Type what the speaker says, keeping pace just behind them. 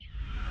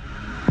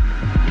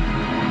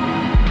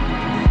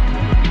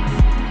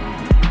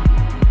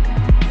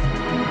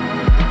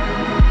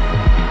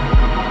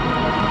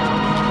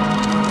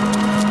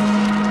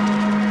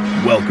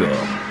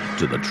Welcome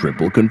to the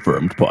Triple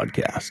Confirmed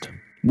Podcast,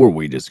 where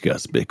we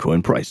discuss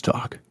Bitcoin price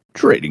talk,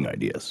 trading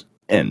ideas,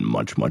 and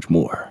much, much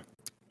more.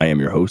 I am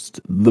your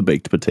host, The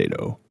Baked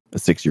Potato, a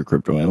 6-year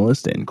crypto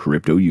analyst and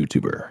crypto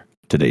YouTuber.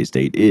 Today's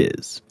date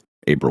is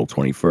April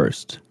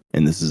 21st,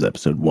 and this is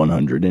episode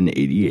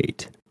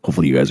 188.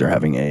 Hopefully you guys are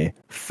having a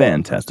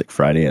fantastic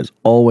Friday as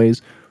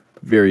always.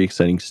 Very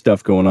exciting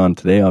stuff going on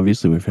today.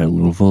 Obviously, we've had a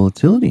little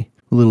volatility,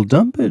 a little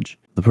dumpage.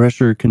 The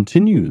pressure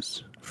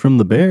continues from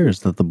the bears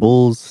that the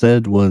bulls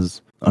said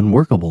was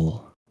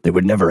unworkable. They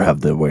would never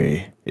have their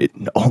way.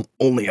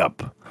 Only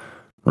up,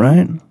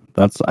 right?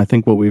 That's, I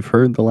think, what we've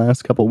heard the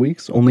last couple of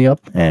weeks, only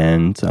up.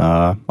 And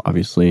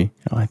obviously,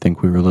 I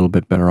think we were a little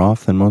bit better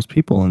off than most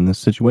people in this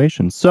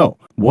situation. So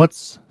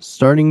what's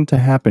starting to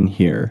happen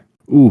here?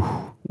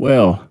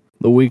 Well,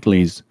 the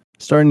weeklies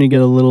starting to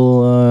get a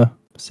little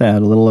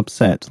sad, a little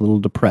upset, a little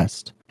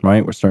depressed,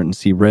 right? We're starting to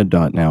see red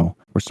dot now.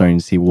 We're starting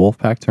to see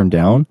Wolfpack turn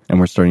down, and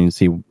we're starting to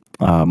see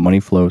money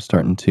flow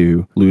starting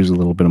to lose a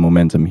little bit of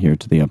momentum here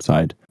to the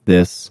upside.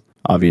 This,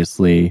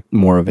 obviously,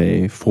 more of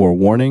a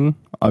forewarning,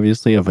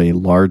 obviously, of a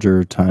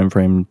larger time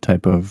frame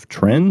type of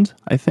trend,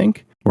 I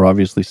think. We're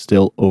obviously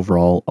still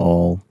overall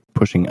all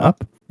pushing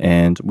up,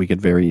 and we could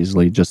very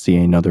easily just see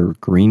another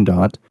green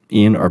dot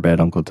in our bad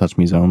uncle touch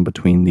me zone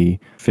between the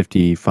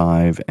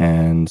 55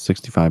 and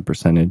 65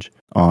 percentage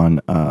on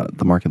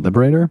the market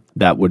liberator.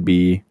 That would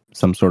be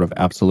some sort of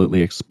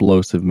absolutely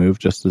explosive move,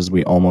 just as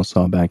we almost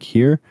saw back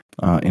here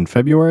in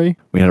February.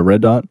 We had a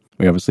red dot.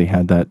 We obviously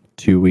had that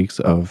 2 weeks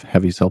of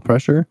heavy sell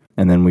pressure,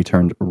 and then we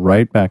turned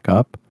right back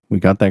up.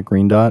 We got that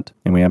green dot,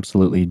 and we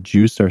absolutely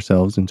juiced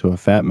ourselves into a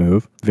fat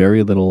move.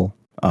 Very little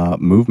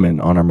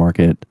movement on our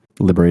market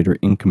liberator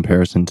in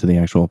comparison to the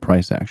actual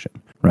price action,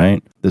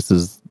 right? This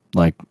is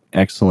like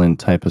excellent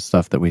type of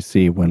stuff that we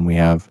see when we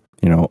have,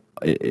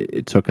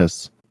 it took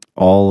us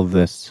all of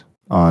this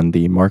on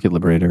the market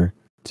liberator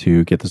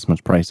to get this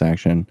much price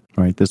action,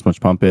 right? This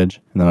much pumpage.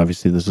 And then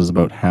obviously this is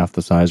about half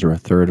the size or a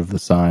third of the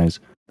size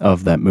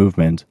of that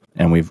movement.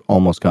 And we've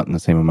almost gotten the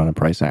same amount of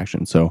price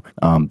action. So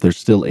there's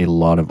still a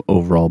lot of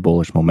overall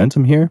bullish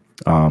momentum here.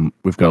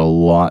 We've got a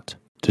lot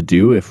to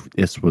do if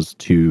this was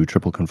to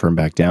triple confirm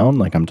back down.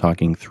 Like I'm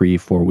talking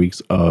 3-4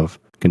 weeks of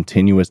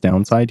continuous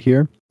downside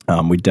here.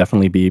 We'd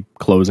definitely be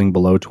closing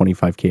below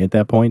 25K at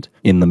that point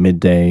in the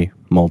midday,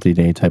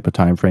 multi-day type of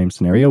time frame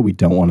scenario. We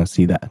don't want to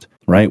see that,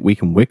 right? We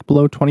can wick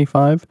below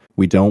 25.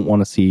 We don't want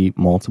to see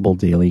multiple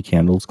daily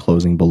candles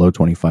closing below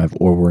 25,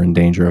 or we're in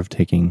danger of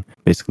taking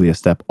basically a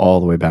step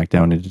all the way back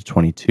down into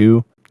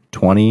 22,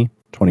 20,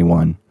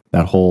 21.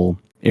 That whole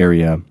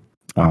area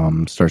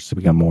starts to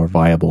become more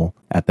viable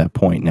at that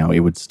point. Now,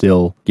 it would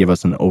still give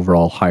us an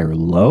overall higher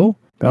low,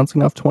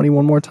 bouncing off 20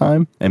 one more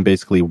time, and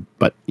basically,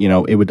 but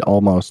it would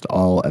almost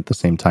all at the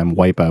same time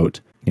wipe out,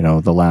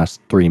 the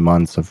last 3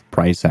 months of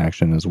price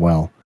action as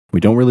well. We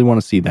don't really want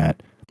to see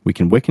that. We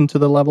can wick into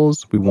the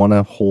levels. We want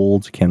to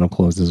hold candle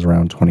closes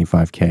around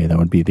 25K. That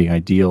would be the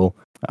ideal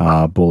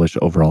bullish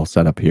overall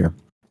setup here.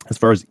 As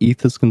far as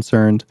ETH is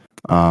concerned,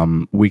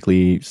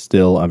 weekly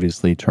still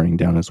obviously turning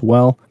down as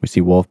well. We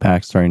see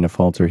Wolfpack starting to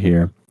falter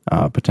here.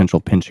 Potential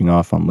pinching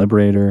off on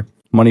Liberator.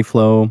 Money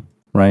flow,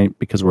 right?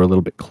 Because we're a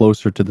little bit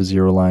closer to the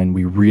zero line.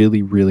 We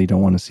really, really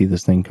don't want to see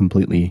this thing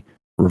completely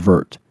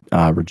revert,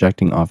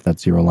 rejecting off that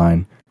zero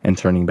line and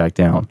turning back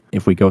down.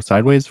 If we go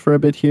sideways for a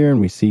bit here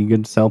and we see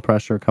good sell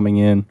pressure coming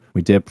in,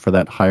 we dip for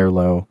that higher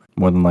low,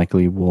 more than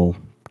likely we'll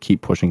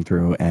keep pushing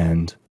through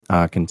and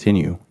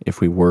continue. If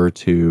we were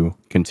to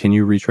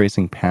continue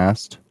retracing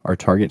past our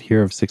target here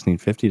of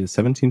 1650 to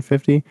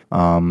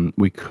 1750,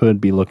 we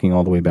could be looking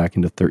all the way back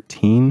into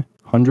 1300,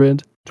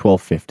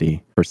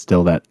 1250 for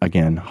still that,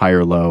 again,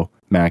 higher low,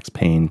 max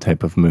pain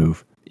type of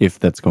move, if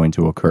that's going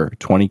to occur.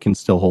 20 can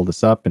still hold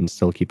us up and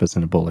still keep us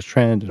in a bullish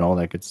trend and all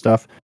that good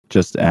stuff,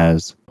 just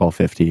as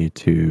 1250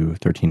 to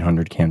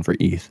 1300 can for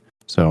ETH.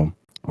 So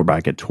we're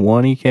back at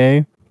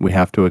 20K. We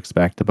have to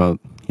expect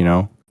about,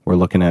 we're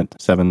looking at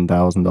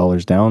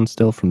 $7,000 down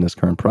still from this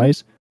current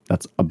price.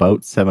 That's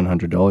about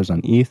 $700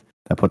 on ETH.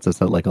 That puts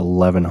us at like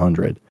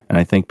 1100. And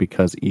I think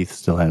because ETH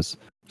still has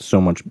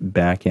so much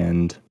back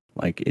end,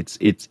 like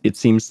it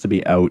seems to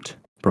be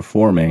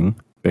outperforming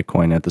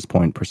Bitcoin at this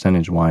point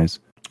percentage wise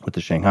with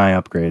the Shanghai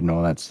upgrade and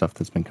all that stuff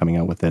that's been coming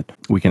out with it.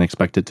 We can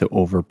expect it to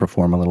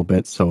overperform a little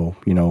bit. So,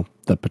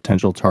 the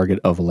potential target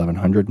of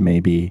 1100 may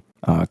be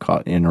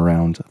caught in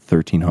around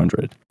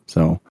 1300.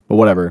 So, but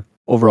whatever.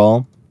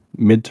 Overall,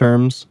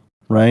 midterms,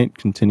 right?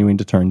 Continuing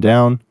to turn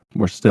down.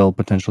 We're still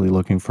potentially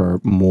looking for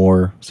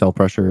more sell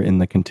pressure in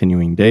the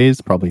continuing days,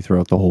 probably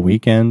throughout the whole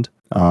weekend.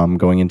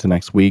 Going into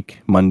next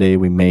week, Monday,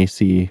 we may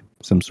see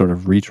some sort of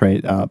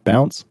retrade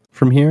bounce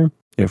from here.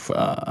 If,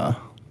 let's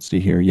see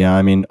here. Yeah,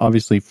 I mean,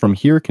 obviously from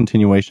here,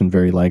 continuation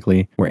very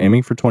likely. We're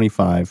aiming for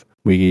 25.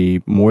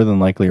 We more than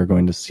likely are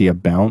going to see a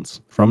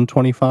bounce from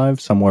 25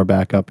 somewhere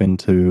back up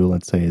into,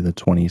 let's say, the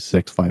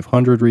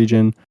 26,500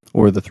 region,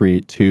 or the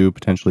 382,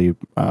 potentially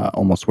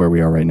almost where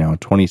we are right now,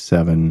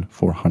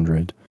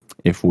 27,400.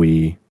 If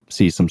we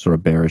see some sort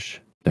of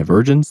bearish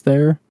divergence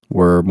there,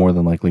 we're more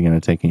than likely going to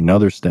take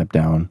another step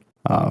down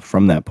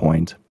from that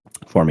point,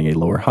 forming a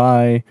lower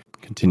high.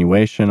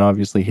 Continuation,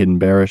 obviously hidden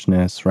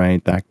bearishness,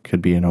 right? That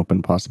could be an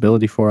open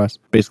possibility for us.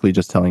 Basically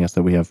just telling us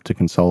that we have to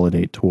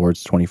consolidate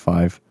towards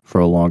 25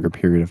 for a longer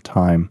period of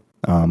time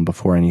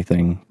before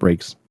anything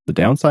breaks the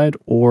downside,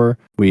 or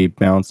we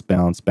bounce,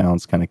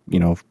 kind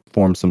of,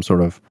 form some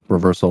sort of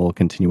reversal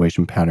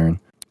continuation pattern,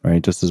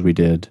 right? Just as we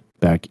did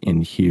back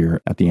in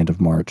here at the end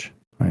of March,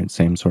 right?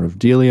 Same sort of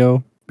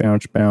dealio,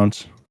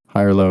 bounce,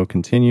 higher low,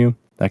 continue.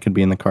 That could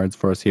be in the cards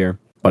for us here,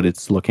 but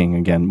it's looking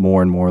again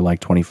more and more like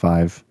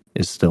 25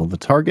 is still the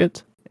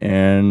target,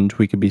 and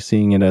we could be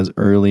seeing it as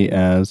early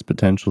as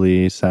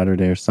potentially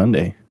Saturday or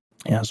Sunday.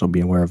 Yeah, so be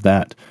aware of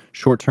that.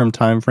 Short-term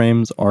time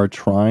frames are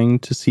trying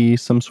to see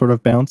some sort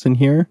of bounce in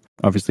here.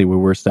 Obviously, we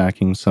were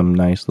stacking some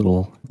nice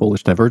little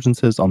bullish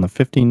divergences on the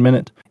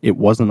 15-minute. It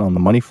wasn't on the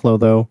money flow,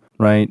 though,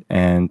 right?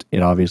 And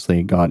it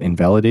obviously got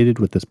invalidated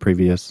with this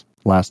previous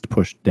last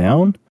push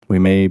down. We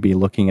may be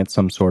looking at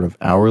some sort of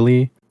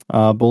hourly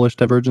bullish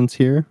divergence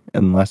here,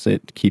 unless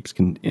it keeps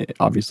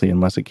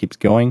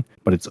going,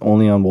 but it's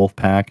only on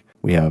Wolfpack.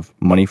 We have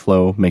money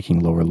flow making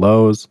lower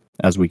lows.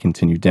 As we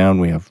continue down,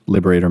 we have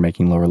Liberator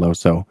making lower lows.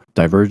 So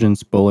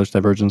bullish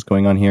divergence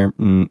going on here,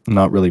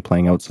 not really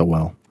playing out so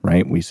well,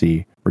 right? We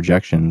see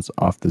rejections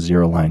off the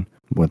zero line,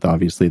 with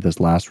obviously this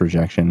last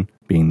rejection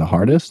being the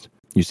hardest.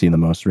 You see the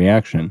most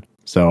reaction.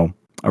 So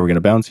are we going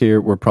to bounce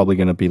here? We're probably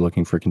going to be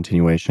looking for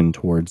continuation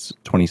towards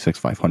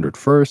 26,500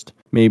 first,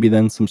 maybe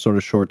then some sort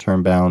of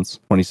short-term bounce,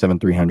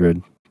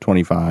 27,300,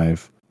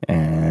 25,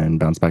 and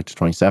bounce back to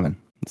 27.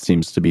 It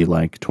seems to be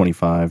like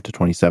 25 to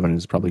 27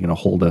 is probably going to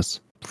hold us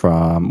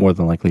from more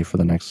than likely for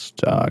the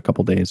next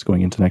couple days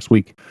going into next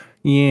week.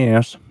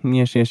 Yes.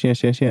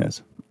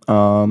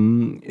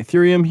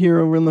 Ethereum here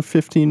over in the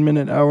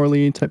 15-minute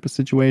hourly type of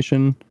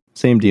situation.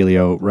 Same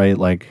dealio, right?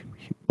 Like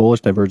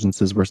bullish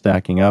divergences were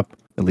stacking up,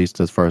 at least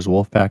as far as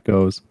Wolfpack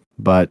goes.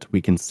 But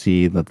we can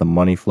see that the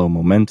money flow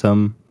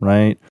momentum,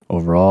 right?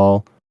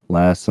 Overall,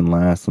 less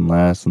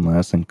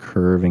and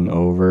curving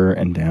over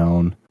and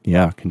down.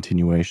 Yeah,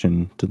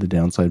 continuation to the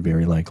downside,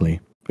 very likely.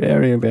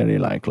 Very, very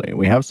likely.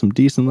 We have some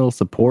decent little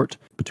support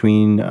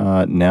between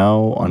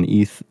now on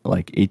ETH,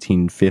 like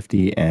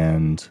 1850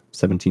 and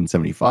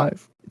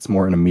 1775. It's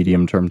more in a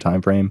medium-term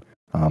time frame.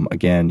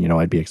 Again,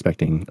 I'd be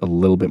expecting a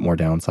little bit more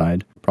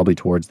downside, probably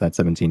towards that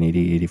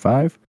 1780,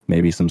 85.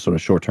 Maybe some sort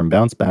of short-term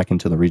bounce back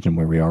into the region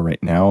where we are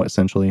right now,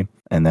 essentially,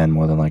 and then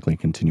more than likely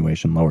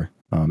continuation lower.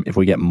 If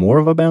we get more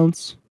of a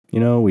bounce,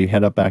 we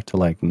head up back to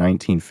like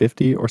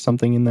 1950 or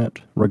something in that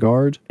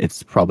regard,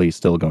 it's probably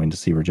still going to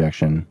see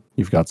rejection.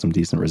 You've got some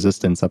decent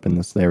resistance up in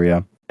this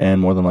area, and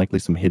more than likely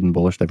some hidden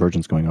bullish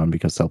divergence going on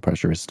because sell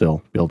pressure is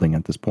still building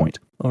at this point.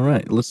 All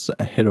right, let's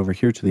head over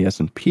here to the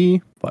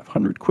S&P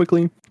 500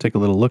 quickly. Take a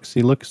little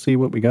look-see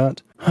what we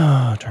got.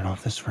 Turn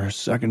off this for a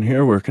second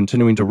here. We're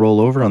continuing to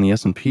roll over on the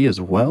S&P as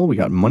well. We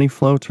got money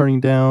flow turning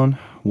down.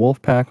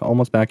 Wolfpack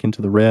almost back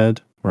into the red.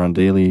 We're on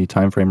daily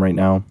time frame right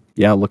now.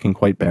 Yeah, looking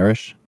quite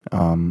bearish.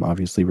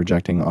 Obviously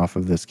rejecting off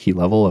of this key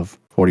level of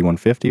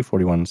 4150,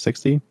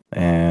 4160,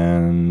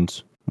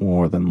 and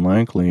more than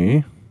likely,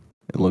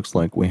 it looks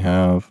like we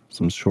have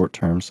some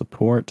short-term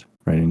support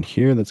right in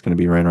here. That's going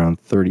to be right around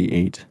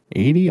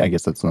 3880. I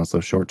guess that's not so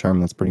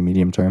short-term. That's pretty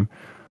medium-term.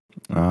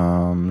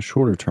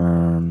 Shorter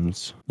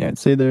terms, yeah, I'd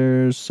say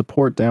there's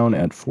support down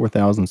at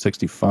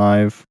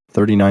 4,065,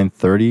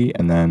 3930,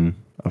 and then,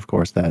 of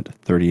course, that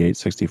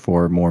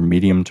 3864 more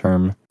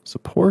medium-term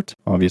support.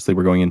 Obviously,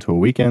 we're going into a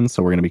weekend,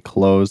 so we're going to be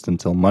closed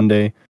until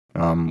Monday.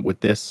 With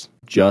this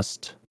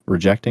just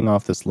rejecting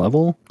off this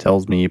level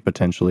tells me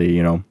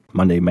potentially,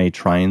 Monday may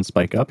try and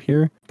spike up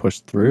here, push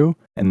through,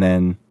 and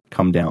then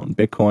come down.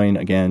 Bitcoin,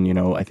 again,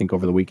 I think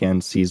over the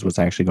weekend sees what's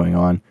actually going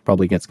on,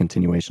 probably gets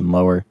continuation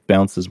lower,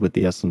 bounces with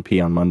the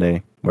S&P on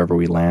Monday, wherever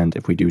we land.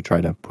 If we do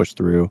try to push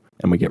through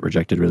and we get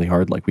rejected really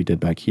hard like we did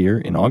back here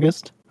in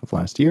August of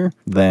last year,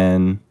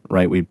 then,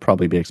 right, we'd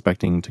probably be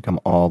expecting to come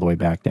all the way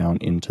back down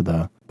into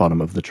the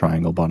bottom of the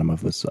triangle, bottom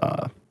of this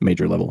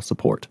major level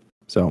support.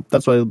 So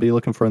that's what I'll be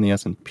looking for in the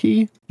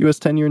S&P. US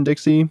 10-year and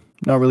Dixie,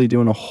 not really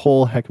doing a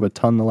whole heck of a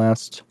ton the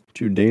last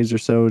 2 days or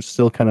so.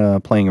 Still kind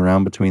of playing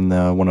around between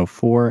the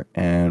 104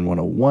 and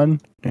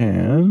 101.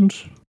 And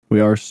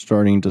we are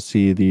starting to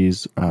see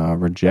these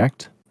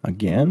reject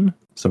again.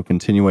 So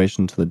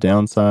continuation to the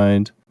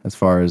downside as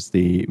far as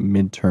the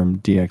midterm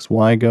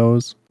DXY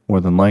goes. More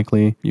than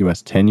likely,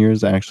 US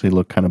 10-years actually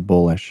look kind of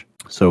bullish.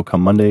 So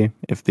come Monday,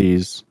 if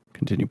these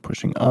continue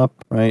pushing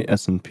up, right?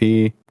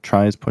 S&P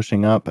tries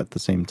pushing up at the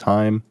same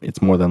time.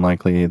 It's more than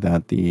likely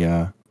that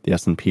the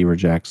S&P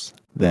rejects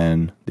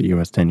than the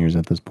US 10-years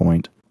at this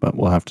point. But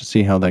we'll have to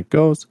see how that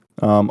goes.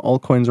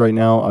 Altcoins right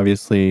now,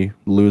 obviously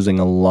losing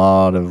a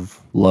lot of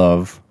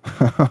love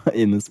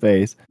in the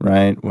space,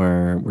 right?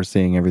 Where we're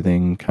seeing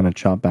everything kind of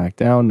chop back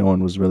down. No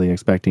one was really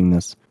expecting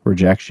this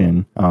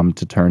rejection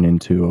to turn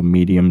into a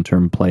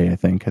medium-term play, I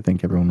think. I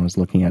think everyone was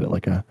looking at it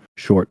like a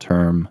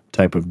short-term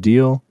type of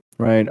deal,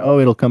 right? Oh,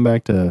 it'll come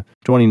back to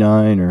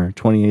 29 or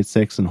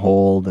 28.6 and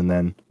hold, and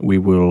then we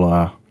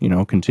will,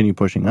 continue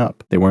pushing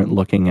up. They weren't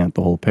looking at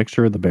the whole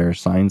picture, the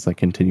bearish signs that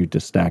continued to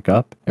stack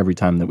up every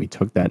time that we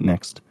took that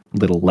next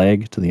little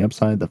leg to the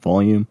upside.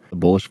 The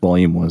bullish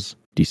volume was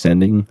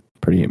descending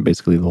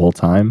basically the whole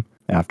time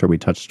after we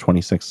touched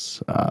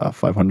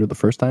 26,500 the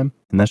first time,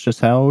 and that's just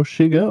how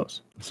she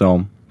goes.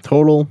 So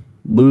total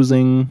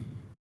losing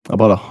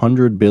about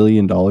 $100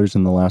 billion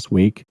in the last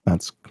week.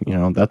 That's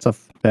a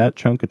fat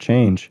chunk of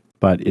change,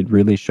 but it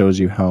really shows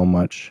you how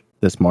much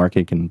this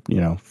market can,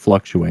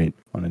 fluctuate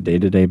on a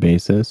day-to-day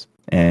basis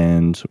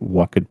and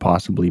what could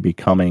possibly be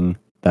coming.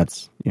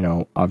 That's,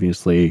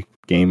 obviously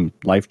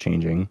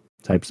life-changing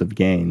types of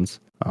gains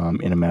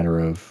in a matter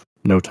of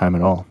no time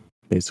at all.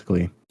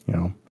 Basically,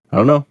 I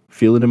don't know.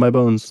 Feel it in my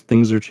bones.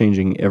 Things are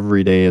changing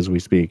every day as we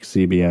speak.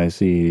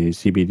 CBIC,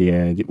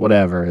 CBDI,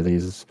 whatever.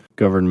 These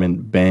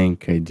government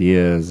bank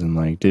ideas and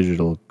like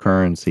digital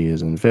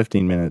currencies and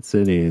 15-minute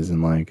cities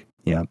and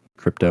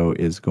crypto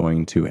is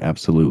going to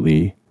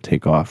absolutely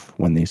take off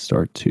when they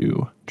start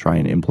to try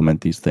and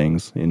implement these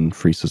things in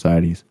free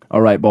societies.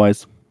 All right,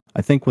 boys.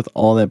 I think with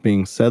all that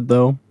being said,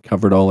 though,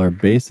 covered all our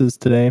bases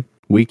today.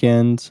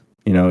 Weekend.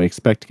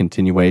 Expect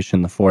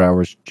continuation. The 4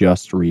 hours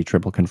just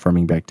triple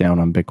confirming back down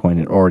on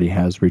Bitcoin. It already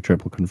has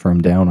triple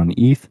confirmed down on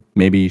ETH.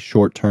 Maybe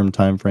short-term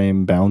time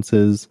frame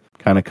bounces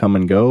kind of come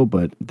and go,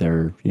 but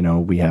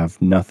we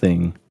have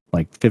nothing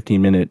like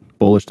 15-minute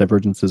bullish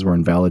divergences were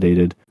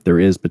invalidated. There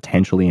is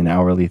potentially an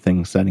hourly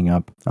thing setting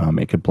up.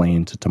 It could play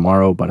into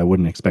tomorrow, but I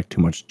wouldn't expect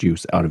too much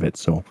juice out of it.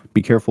 So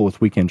be careful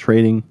with weekend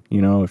trading.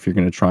 If you're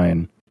going to try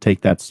and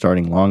take that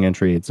starting long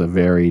entry, it's a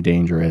very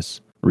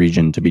dangerous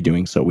region to be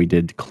doing so. We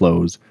did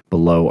close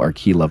below our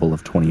key level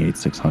of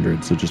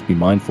 28,600, so just be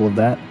mindful of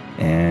that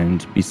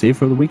and be safe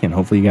for the weekend.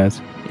 Hopefully you guys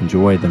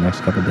enjoy the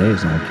next couple of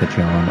days, and I'll catch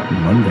you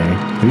on Monday.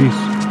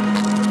 Peace.